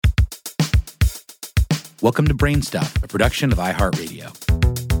Welcome to BrainStuff, a production of iHeartRadio.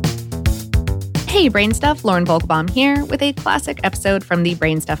 Hey, BrainStuff, Lauren Vogelbaum here with a classic episode from the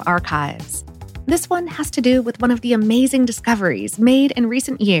BrainStuff archives. This one has to do with one of the amazing discoveries made in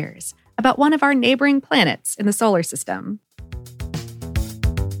recent years about one of our neighboring planets in the solar system.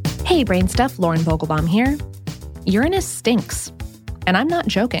 Hey, BrainStuff, Lauren Vogelbaum here. Uranus stinks, and I'm not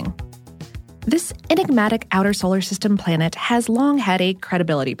joking. This enigmatic outer solar system planet has long had a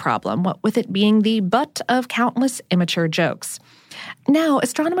credibility problem, what with it being the butt of countless immature jokes. Now,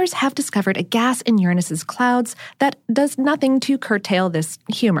 astronomers have discovered a gas in Uranus's clouds that does nothing to curtail this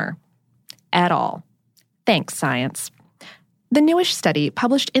humor. At all. Thanks, science. The newish study,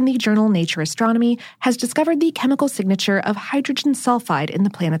 published in the journal Nature Astronomy, has discovered the chemical signature of hydrogen sulfide in the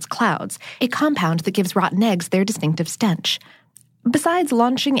planet's clouds, a compound that gives rotten eggs their distinctive stench. Besides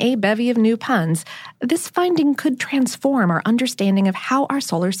launching a bevy of new puns, this finding could transform our understanding of how our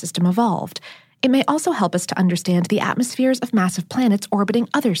solar system evolved. It may also help us to understand the atmospheres of massive planets orbiting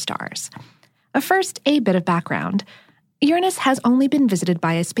other stars. First, a bit of background. Uranus has only been visited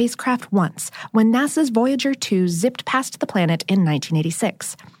by a spacecraft once, when NASA's Voyager 2 zipped past the planet in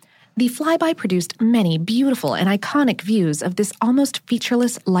 1986. The flyby produced many beautiful and iconic views of this almost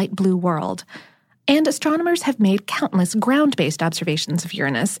featureless light blue world. And astronomers have made countless ground-based observations of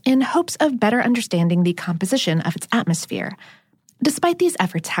Uranus in hopes of better understanding the composition of its atmosphere. Despite these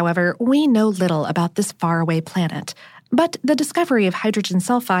efforts, however, we know little about this faraway planet. But the discovery of hydrogen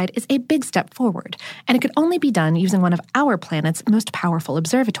sulfide is a big step forward, and it could only be done using one of our planet's most powerful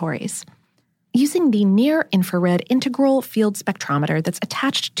observatories. Using the near-infrared integral field spectrometer that's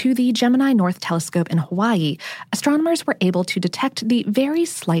attached to the Gemini North Telescope in Hawaii, astronomers were able to detect the very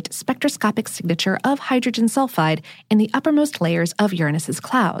slight spectroscopic signature of hydrogen sulfide in the uppermost layers of Uranus's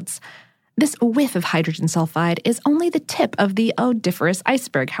clouds. This whiff of hydrogen sulfide is only the tip of the odoriferous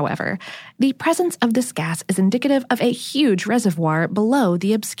iceberg, however. The presence of this gas is indicative of a huge reservoir below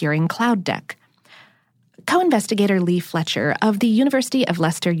the obscuring cloud deck. Co-investigator Lee Fletcher of the University of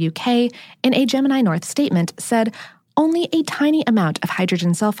Leicester, UK, in a Gemini North statement said, "Only a tiny amount of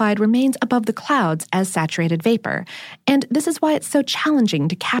hydrogen sulfide remains above the clouds as saturated vapor, and this is why it's so challenging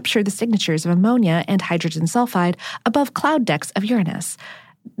to capture the signatures of ammonia and hydrogen sulfide above cloud decks of Uranus.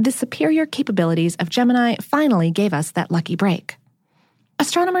 The superior capabilities of Gemini finally gave us that lucky break."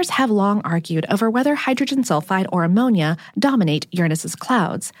 Astronomers have long argued over whether hydrogen sulfide or ammonia dominate Uranus's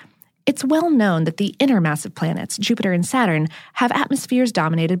clouds. It's well known that the inner massive planets, Jupiter and Saturn, have atmospheres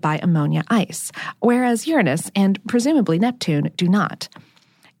dominated by ammonia ice, whereas Uranus and presumably Neptune do not.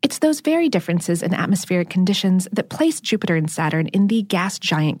 It's those very differences in atmospheric conditions that place Jupiter and Saturn in the gas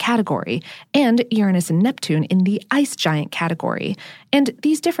giant category, and Uranus and Neptune in the ice giant category, and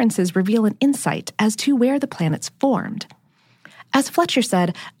these differences reveal an insight as to where the planets formed. As Fletcher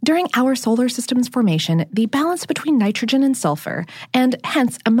said, during our solar system's formation, the balance between nitrogen and sulfur, and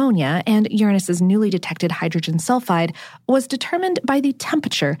hence ammonia and Uranus's newly detected hydrogen sulfide, was determined by the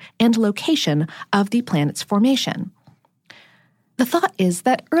temperature and location of the planet's formation. The thought is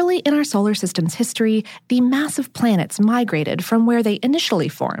that early in our solar system's history, the massive planets migrated from where they initially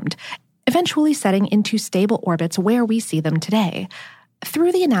formed, eventually setting into stable orbits where we see them today.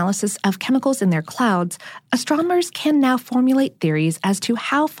 Through the analysis of chemicals in their clouds, astronomers can now formulate theories as to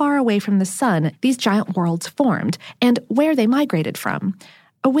how far away from the sun these giant worlds formed and where they migrated from.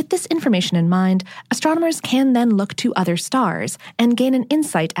 With this information in mind, astronomers can then look to other stars and gain an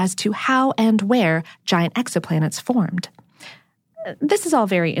insight as to how and where giant exoplanets formed. This is all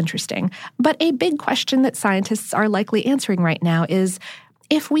very interesting, but a big question that scientists are likely answering right now is,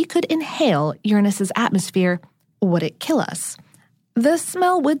 if we could inhale Uranus's atmosphere, would it kill us? The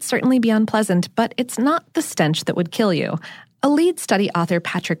smell would certainly be unpleasant, but it's not the stench that would kill you. A lead study author,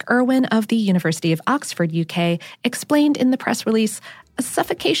 Patrick Irwin of the University of Oxford, UK, explained in the press release,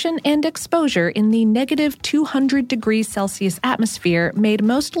 suffocation and exposure in the negative 200 degrees Celsius atmosphere made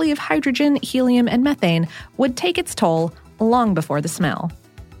mostly of hydrogen, helium, and methane would take its toll long before the smell.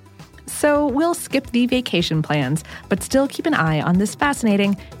 So we'll skip the vacation plans, but still keep an eye on this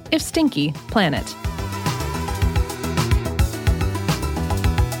fascinating, if stinky, planet.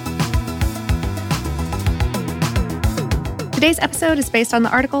 Today's episode is based on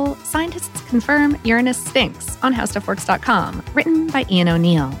the article Scientists Confirm Uranus Stinks on HowStuffWorks.com, written by Ian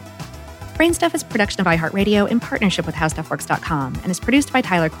O'Neill. BrainStuff is a production of iHeartRadio in partnership with HowStuffWorks.com and is produced by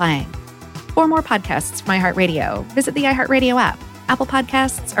Tyler Klang. For more podcasts from iHeartRadio, visit the iHeartRadio app, Apple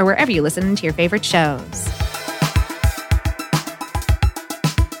Podcasts, or wherever you listen to your favorite shows.